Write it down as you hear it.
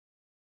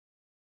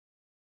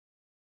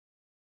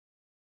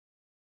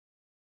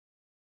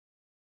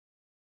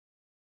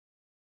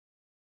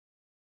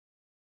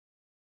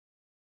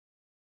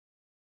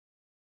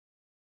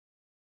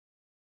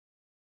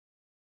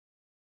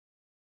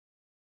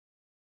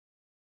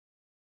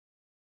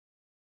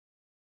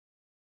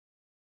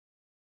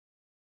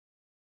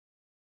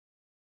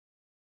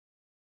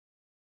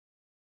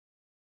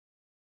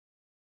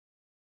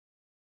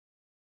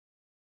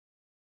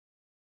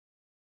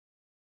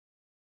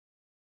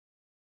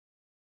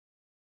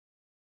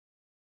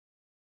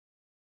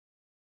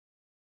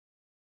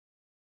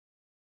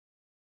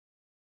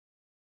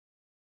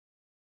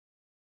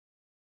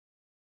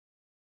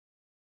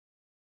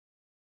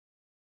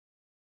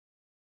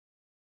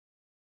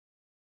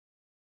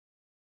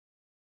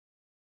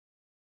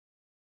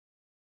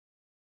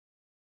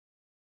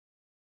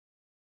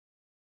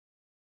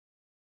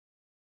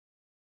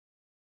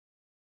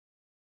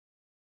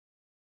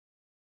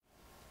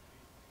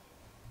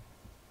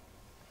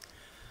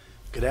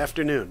Good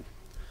afternoon.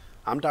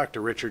 I'm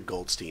Dr. Richard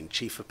Goldstein,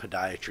 Chief of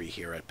Podiatry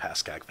here at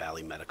Pascack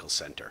Valley Medical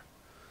Center.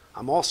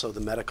 I'm also the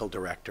Medical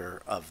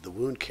Director of the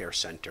Wound Care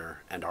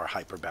Center and our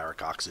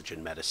hyperbaric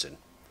oxygen medicine.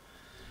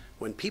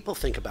 When people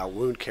think about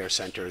wound care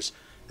centers,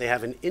 they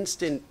have an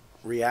instant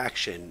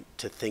reaction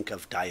to think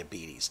of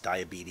diabetes.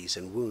 Diabetes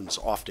and wounds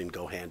often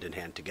go hand in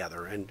hand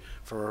together, and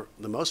for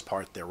the most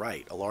part, they're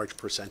right. A large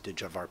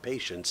percentage of our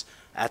patients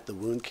at the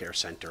wound care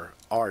center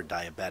are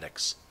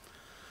diabetics.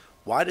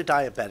 Why do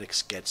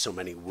diabetics get so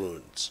many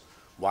wounds?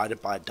 Why do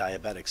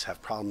diabetics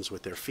have problems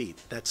with their feet?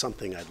 That's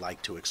something I'd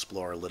like to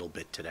explore a little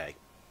bit today.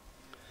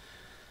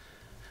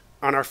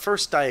 On our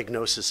first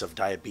diagnosis of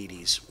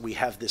diabetes, we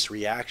have this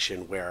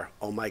reaction where,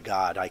 oh my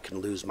God, I can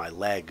lose my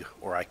leg,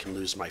 or I can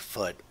lose my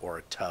foot or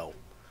a toe.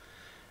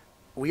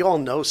 We all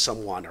know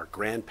someone, or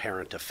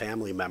grandparent, a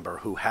family member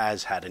who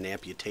has had an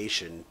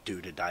amputation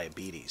due to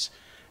diabetes.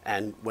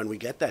 And when we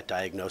get that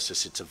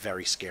diagnosis, it's a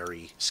very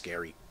scary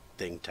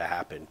thing to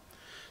happen.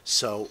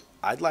 So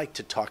I'd like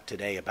to talk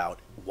today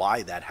about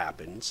why that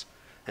happens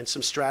and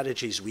some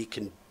strategies we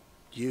can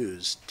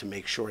use to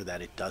make sure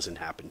that it doesn't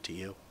happen to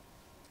you.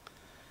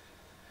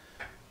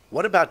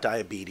 What about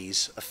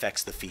diabetes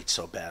affects the feet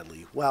so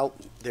badly? Well,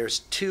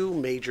 there's two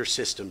major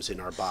systems in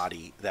our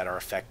body that are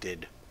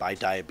affected by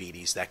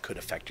diabetes that could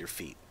affect your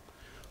feet.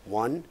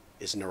 One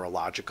is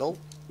neurological,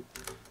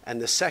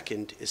 and the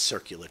second is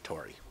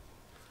circulatory.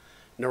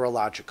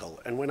 Neurological,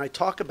 and when I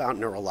talk about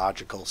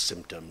neurological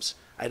symptoms,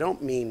 I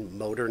don't mean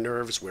motor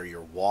nerves where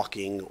you're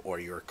walking or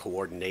your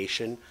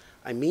coordination.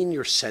 I mean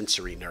your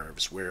sensory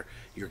nerves where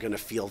you're going to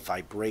feel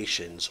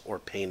vibrations or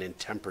pain and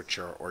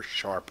temperature or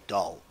sharp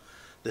dull.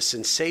 The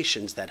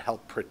sensations that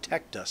help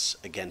protect us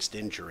against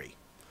injury.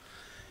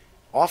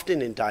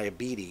 Often in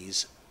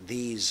diabetes,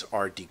 these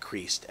are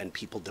decreased and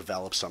people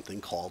develop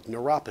something called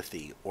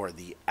neuropathy, or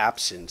the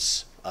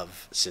absence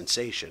of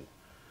sensation.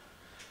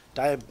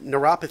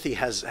 Neuropathy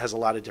has a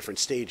lot of different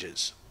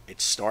stages. It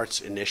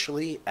starts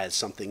initially as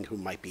something who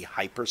might be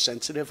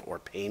hypersensitive or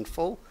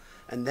painful,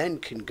 and then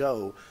can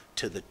go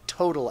to the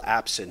total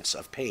absence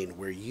of pain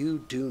where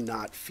you do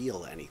not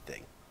feel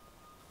anything.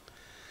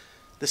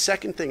 The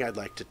second thing I'd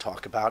like to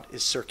talk about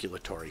is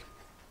circulatory.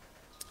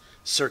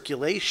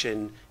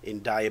 Circulation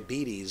in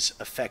diabetes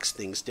affects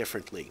things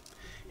differently.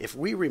 If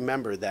we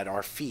remember that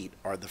our feet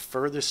are the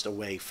furthest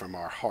away from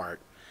our heart,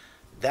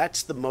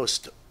 that's the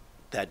most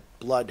that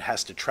blood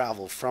has to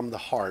travel from the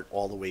heart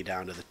all the way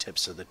down to the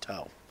tips of the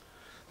toe.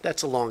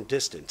 That's a long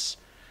distance.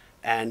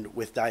 And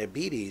with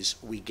diabetes,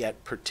 we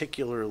get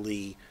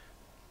particularly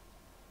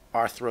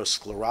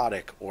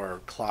atherosclerotic or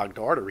clogged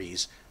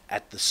arteries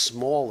at the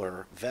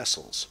smaller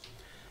vessels.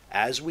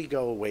 As we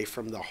go away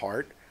from the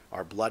heart,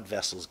 our blood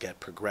vessels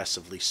get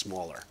progressively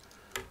smaller.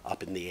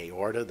 Up in the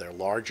aorta, they're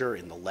larger.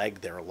 In the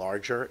leg, they're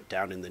larger.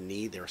 Down in the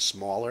knee, they're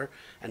smaller.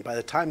 And by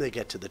the time they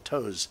get to the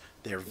toes,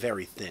 they're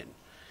very thin.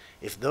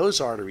 If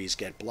those arteries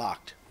get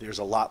blocked, there's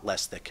a lot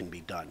less that can be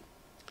done.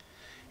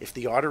 If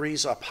the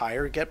arteries up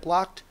higher get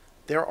blocked,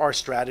 there are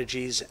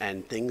strategies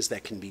and things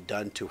that can be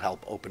done to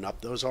help open up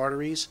those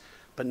arteries,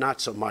 but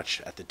not so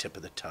much at the tip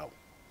of the toe.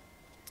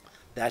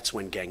 That's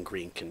when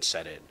gangrene can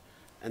set in,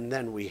 and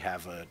then we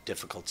have a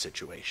difficult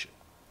situation.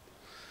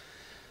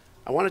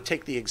 I want to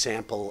take the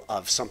example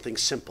of something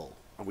simple.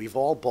 We've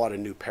all bought a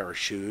new pair of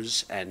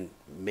shoes and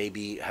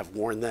maybe have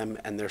worn them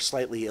and they're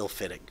slightly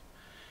ill-fitting.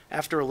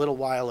 After a little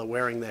while of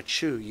wearing that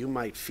shoe, you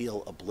might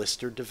feel a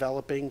blister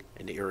developing,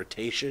 an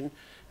irritation,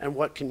 and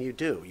what can you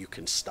do? You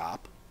can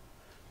stop,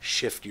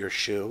 shift your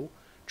shoe,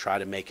 try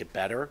to make it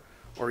better,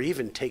 or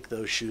even take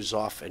those shoes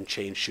off and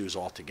change shoes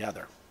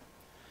altogether.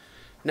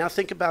 Now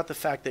think about the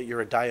fact that you're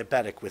a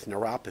diabetic with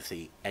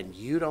neuropathy and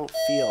you don't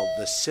feel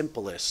the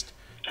simplest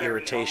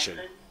irritation.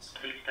 Olson,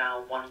 please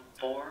dial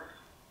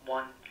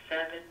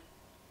 1417.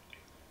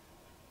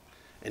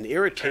 An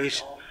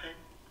irritation. Olson,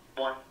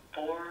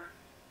 1417.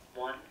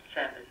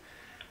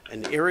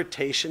 An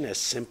irritation as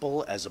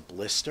simple as a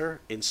blister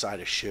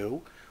inside a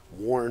shoe,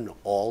 worn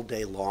all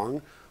day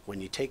long, when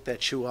you take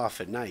that shoe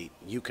off at night,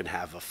 you can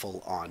have a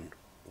full-on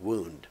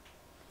wound.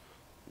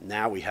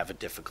 Now we have a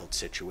difficult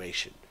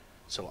situation.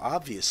 So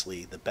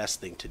obviously the best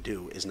thing to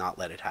do is not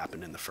let it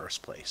happen in the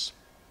first place.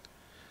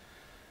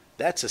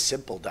 That's a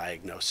simple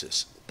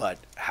diagnosis, but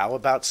how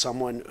about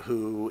someone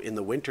who in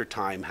the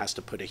wintertime has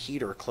to put a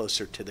heater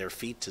closer to their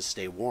feet to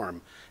stay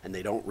warm, and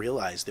they don't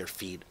realize their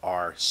feet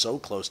are so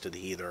close to the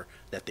heater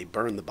that they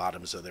burn the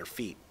bottoms of their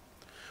feet?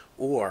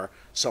 Or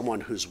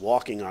someone who's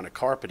walking on a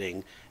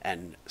carpeting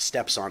and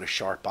steps on a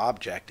sharp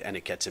object and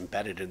it gets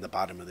embedded in the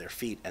bottom of their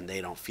feet and they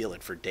don't feel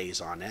it for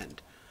days on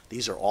end.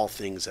 These are all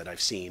things that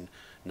I've seen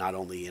not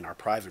only in our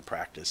private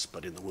practice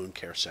but in the wound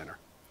care center.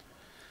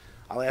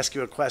 I'll ask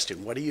you a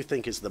question. What do you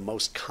think is the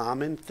most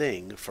common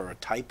thing for a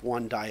type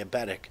 1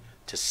 diabetic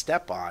to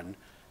step on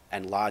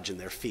and lodge in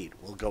their feet?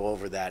 We'll go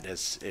over that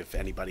as if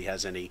anybody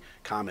has any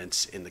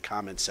comments in the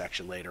comments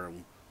section later,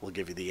 and we'll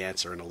give you the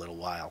answer in a little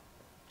while.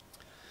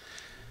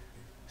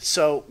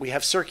 So we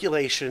have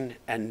circulation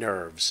and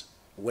nerves.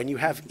 When you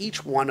have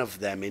each one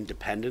of them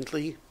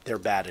independently, they're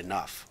bad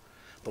enough.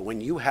 But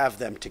when you have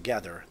them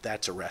together,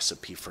 that's a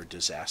recipe for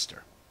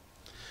disaster.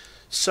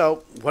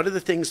 So what are the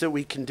things that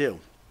we can do?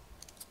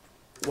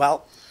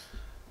 Well,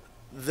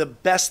 the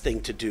best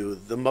thing to do,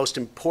 the most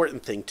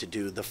important thing to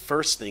do, the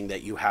first thing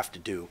that you have to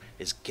do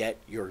is get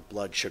your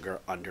blood sugar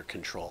under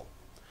control.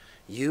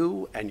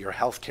 You and your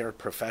healthcare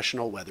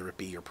professional, whether it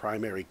be your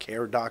primary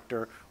care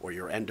doctor or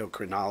your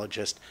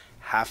endocrinologist,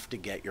 have to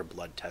get your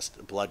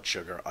blood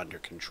sugar under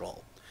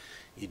control.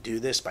 You do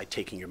this by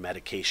taking your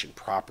medication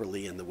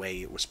properly in the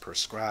way it was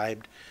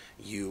prescribed.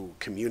 You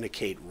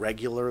communicate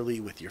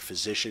regularly with your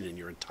physician and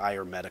your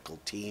entire medical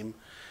team.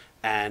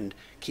 And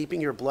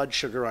keeping your blood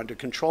sugar under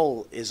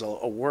control is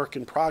a work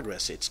in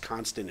progress. It's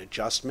constant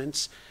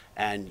adjustments,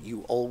 and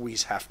you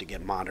always have to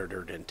get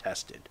monitored and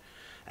tested.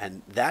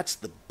 And that's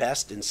the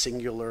best and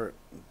singular,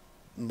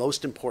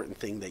 most important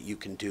thing that you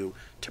can do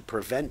to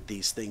prevent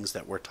these things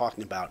that we're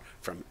talking about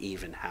from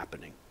even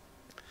happening.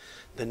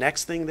 The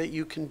next thing that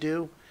you can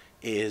do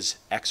is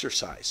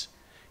exercise.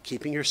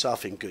 Keeping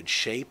yourself in good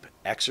shape,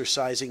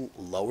 exercising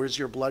lowers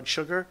your blood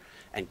sugar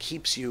and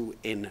keeps you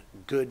in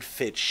good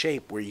fit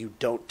shape where you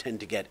don't tend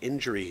to get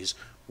injuries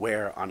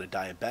where on a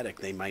diabetic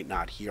they might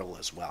not heal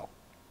as well.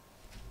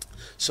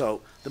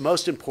 So the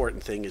most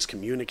important thing is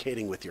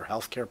communicating with your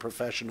healthcare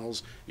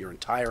professionals, your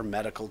entire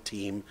medical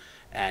team,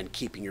 and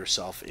keeping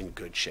yourself in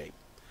good shape.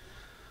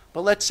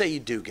 But let's say you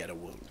do get a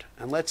wound,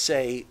 and let's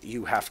say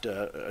you have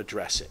to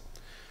address it.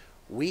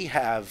 We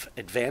have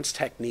advanced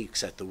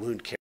techniques at the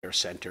Wound Care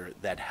Center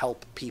that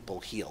help people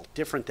heal,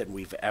 different than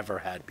we've ever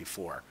had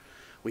before.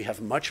 We have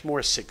much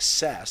more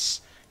success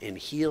in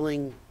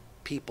healing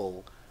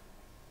people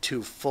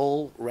to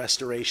full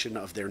restoration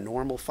of their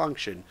normal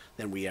function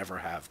than we ever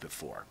have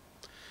before.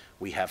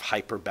 We have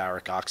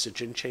hyperbaric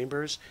oxygen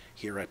chambers.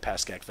 Here at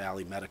Pascack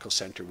Valley Medical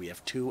Center, we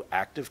have 2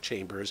 active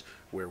chambers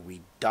where we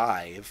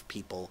dive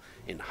people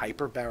in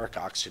hyperbaric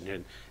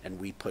oxygen and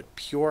we put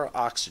pure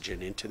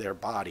oxygen into their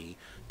body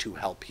to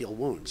help heal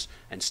wounds.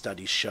 And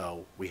studies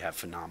show we have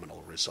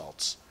phenomenal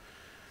results.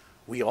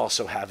 We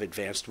also have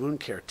advanced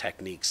wound care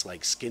techniques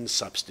like skin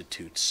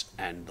substitutes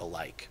and the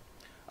like.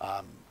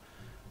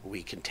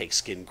 We can take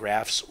skin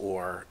grafts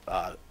or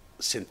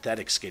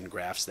synthetic skin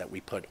grafts that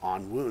we put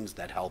on wounds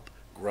that help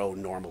grow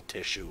normal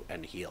tissue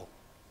and heal.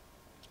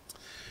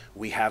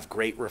 We have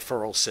great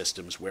referral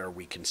systems where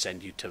we can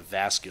send you to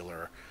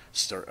vascular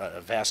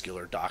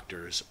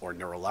doctors or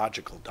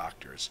neurological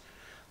doctors.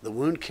 The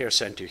Wound Care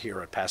Center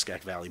here at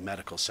Pascack Valley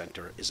Medical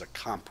Center is a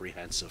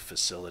comprehensive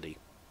facility.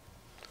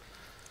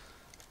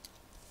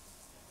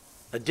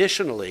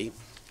 Additionally,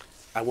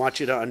 I want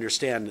you to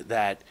understand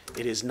that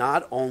it is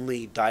not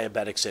only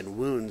diabetics and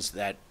wounds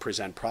that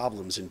present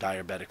problems in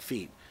diabetic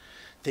feet.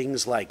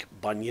 Things like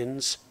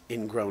bunions,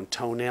 ingrown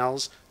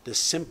toenails, the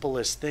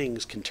simplest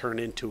things can turn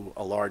into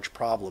a large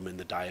problem in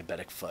the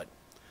diabetic foot.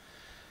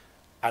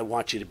 I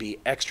want you to be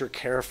extra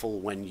careful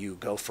when you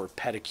go for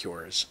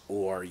pedicures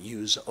or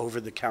use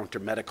over-the-counter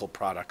medical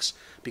products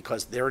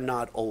because they're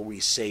not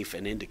always safe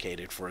and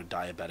indicated for a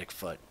diabetic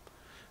foot.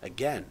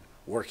 Again,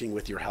 working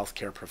with your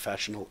healthcare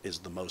professional is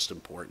the most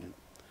important.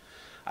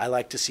 I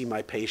like to see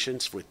my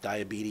patients with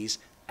diabetes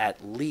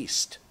at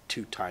least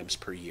 2 times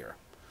per year.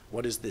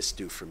 What does this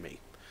do for me?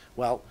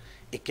 Well,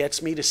 it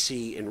gets me to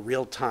see in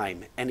real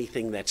time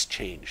anything that's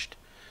changed.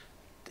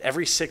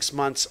 Every 6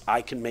 months,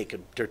 I can make a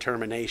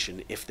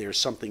determination if there's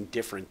something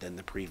different than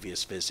the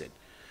previous visit.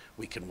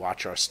 We can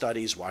watch our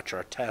studies, watch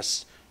our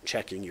tests,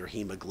 checking your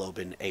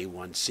hemoglobin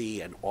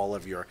A1C and all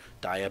of your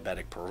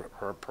diabetic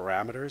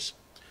parameters.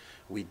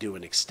 We do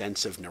an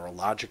extensive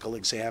neurological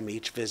exam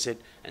each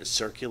visit and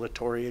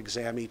circulatory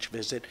exam each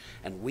visit,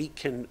 and we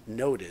can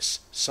notice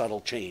subtle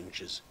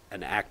changes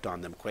and act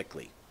on them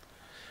quickly.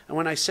 And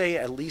when I say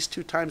at least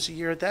 2 times a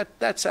year,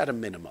 that's at a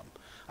minimum.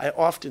 I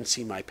often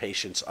see my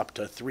patients up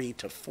to 3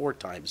 to 4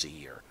 times a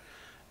year.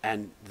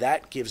 And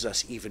that gives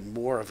us even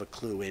more of a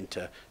clue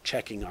into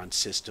checking on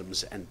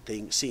systems and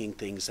seeing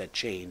things that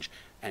change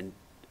and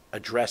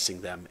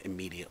addressing them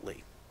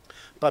immediately.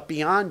 But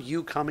beyond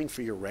you coming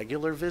for your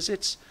regular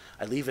visits,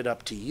 I leave it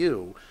up to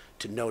you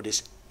to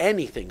notice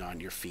anything on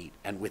your feet.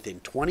 And within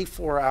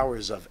 24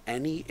 hours of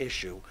any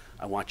issue,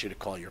 I want you to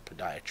call your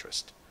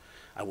podiatrist.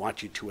 I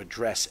want you to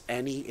address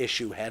any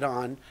issue head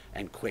on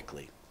and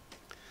quickly.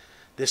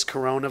 This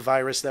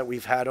coronavirus that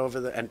we've had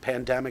and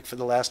pandemic for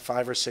the last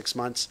 5 or 6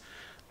 months,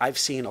 I've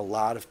seen a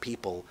lot of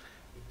people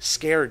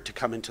scared to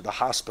come into the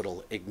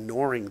hospital,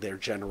 ignoring their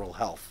general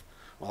health.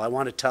 Well, I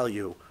want to tell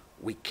you,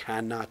 we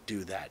cannot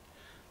do that.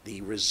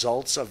 The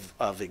results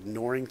of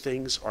ignoring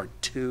things are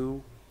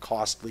too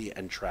costly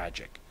and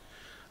tragic.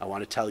 I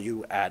want to tell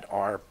you at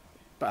our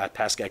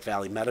Pascack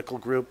Valley Medical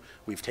Group,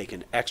 we've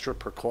taken extra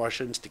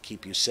precautions to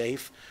keep you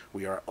safe.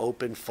 We are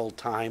open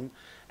full-time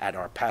at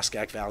our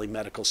Pascack Valley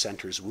Medical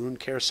Center's Wound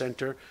Care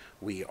Center.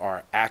 We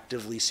are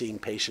actively seeing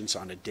patients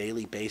on a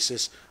daily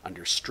basis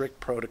under strict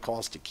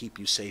protocols to keep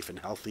you safe and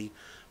healthy.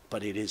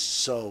 But it is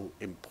so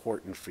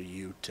important for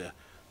you to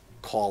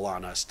call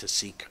on us to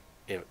seek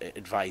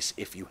advice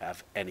if you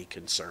have any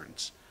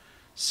concerns.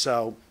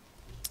 So,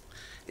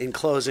 in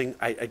closing,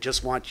 I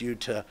just want you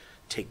to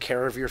take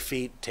care of your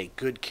feet, take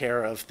good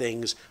care of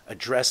things,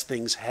 address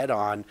things head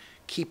on,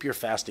 keep your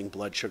fasting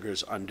blood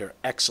sugars under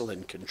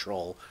excellent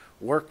control.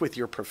 Work with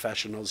your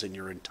professionals and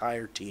your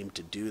entire team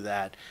to do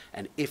that.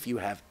 And if you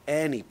have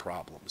any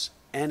problems,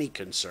 any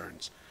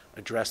concerns,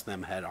 address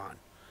them head on.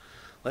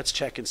 Let's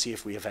check and see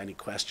if we have any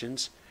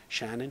questions.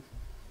 Shannon?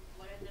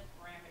 What are the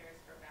parameters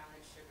for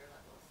balanced sugar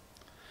levels?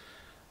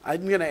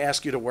 I'm going to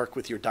ask you to work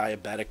with your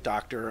diabetic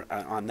doctor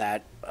on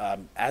that.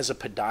 As a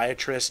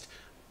podiatrist,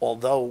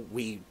 although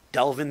we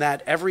delve in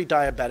that, every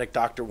diabetic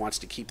doctor wants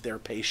to keep their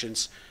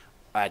patients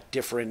at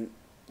different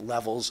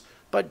levels,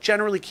 but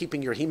generally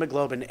keeping your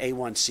hemoglobin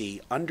A1C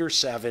under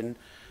 7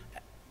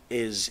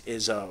 is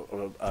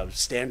a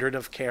standard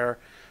of care.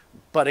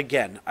 But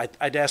again,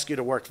 I'd ask you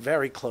to work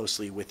very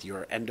closely with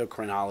your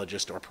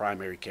endocrinologist or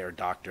primary care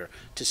doctor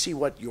to see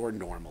what your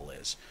normal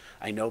is.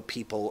 I know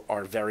people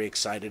are very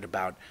excited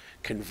about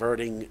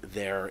converting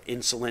their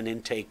insulin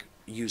intake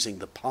using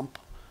the pump,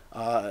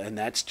 and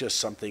that's just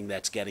something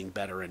that's getting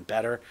better and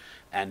better,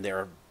 and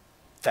their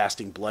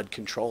fasting blood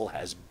control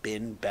has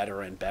been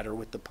better and better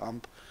with the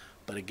pump.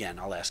 But again,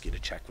 I'll ask you to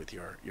check with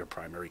your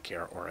primary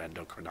care or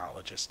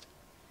endocrinologist.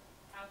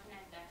 How can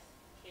I best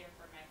care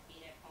for my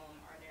feet at home?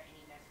 Are there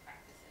any best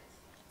practices?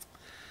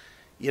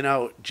 You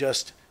know,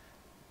 just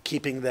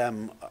keeping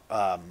them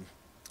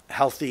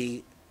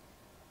healthy,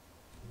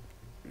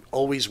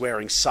 always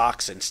wearing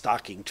socks and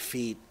stockinged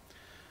feet,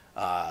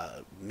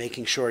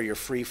 making sure you're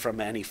free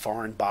from any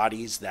foreign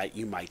bodies that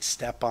you might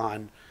step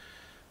on,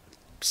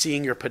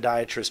 seeing your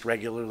podiatrist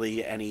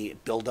regularly, any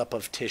buildup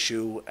of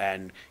tissue,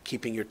 and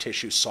keeping your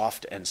tissue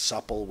soft and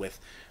supple with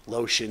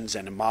lotions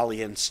and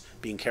emollients,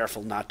 being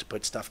careful not to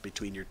put stuff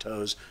between your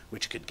toes,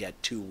 which could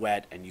get too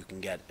wet and you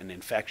can get an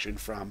infection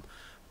from.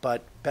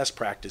 But best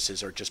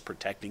practices are just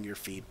protecting your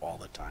feet all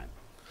the time.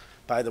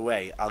 By the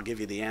way, I'll give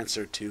you the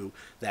answer to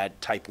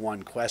that type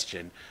 1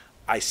 question.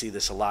 I see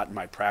this a lot in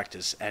my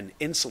practice, and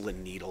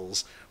insulin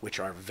needles, which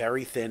are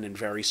very thin and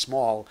very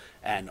small,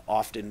 and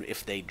often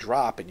if they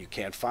drop and you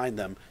can't find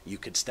them, you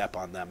could step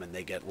on them and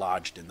they get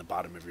lodged in the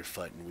bottom of your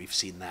foot, and we've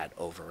seen that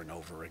over and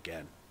over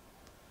again.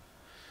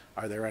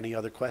 Are there any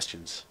other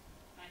questions?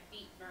 My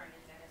feet burn.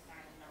 Is that a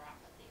sign of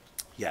neuropathy?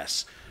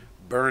 Yes.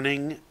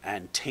 Burning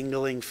and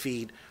tingling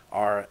feet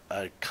are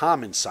a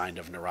common sign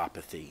of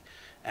neuropathy.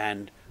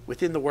 And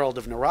within the world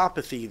of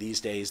neuropathy these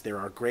days, there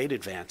are great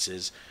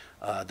advances.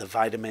 The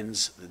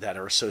vitamins that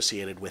are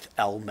associated with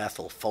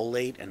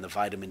L-methylfolate and the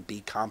vitamin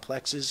B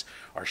complexes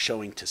are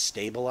showing to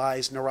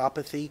stabilize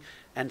neuropathy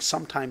and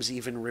sometimes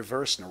even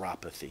reverse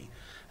neuropathy.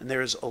 And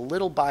there's a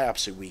little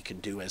biopsy we can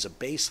do as a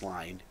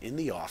baseline in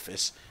the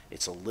office.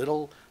 It's a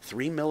little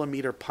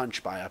 3-millimeter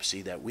punch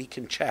biopsy that we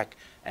can check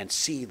and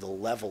see the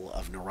level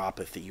of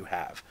neuropathy you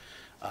have.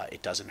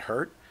 It doesn't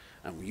hurt,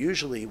 and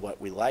usually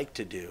what we like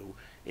to do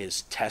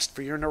is test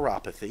for your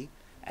neuropathy,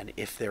 and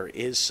if there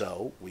is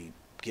so, we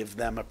give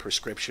them a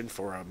prescription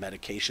for a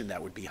medication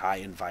that would be high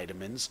in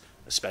vitamins,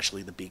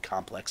 especially the B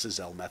complexes,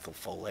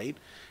 L-methylfolate,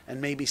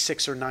 and maybe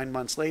 6 or 9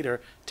 months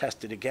later,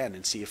 test it again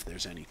and see if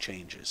there's any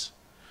changes.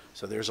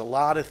 So there's a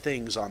lot of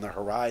things on the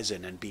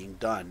horizon and being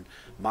done,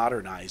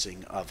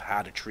 modernizing of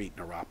how to treat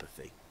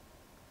neuropathy.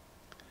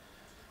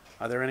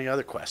 Are there any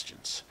other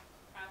questions?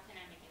 How can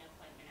I make an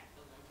appointment at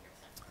the wound care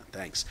center?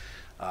 Thanks.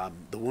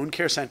 The Wound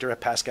Care Center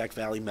at Pascack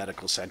Valley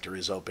Medical Center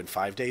is open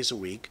 5 days a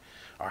week.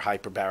 Our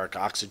hyperbaric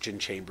oxygen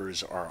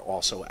chambers are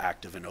also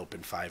active and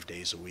open 5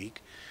 days a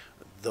week.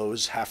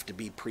 Those have to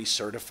be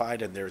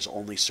pre-certified, and there's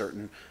only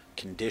certain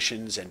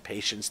conditions and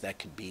patients that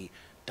can be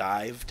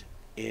dived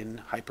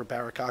in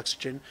hyperbaric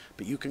oxygen.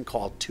 But you can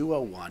call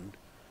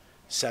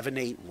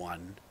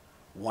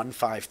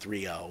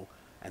 201-781-1530,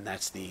 and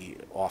that's the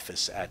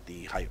office at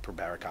the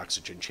hyperbaric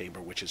oxygen chamber,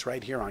 which is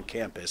right here on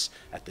campus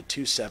at the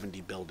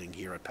 270 building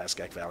here at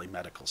Pascack Valley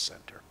Medical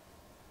Center.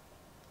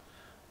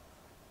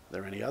 Are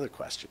there any other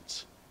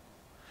questions?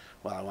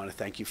 Well, I want to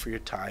thank you for your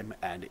time,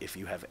 and if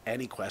you have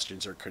any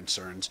questions or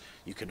concerns,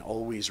 you can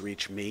always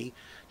reach me,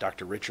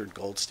 Dr. Richard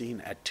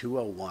Goldstein, at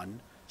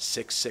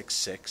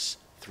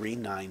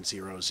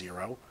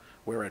 201-666-3900.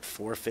 We're at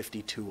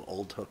 452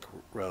 Old Hook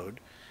Road,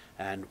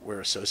 and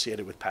we're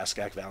associated with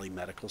Pascack Valley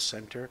Medical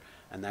Center,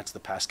 and that's the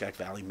Pascack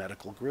Valley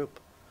Medical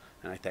Group.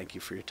 And I thank you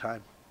for your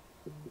time.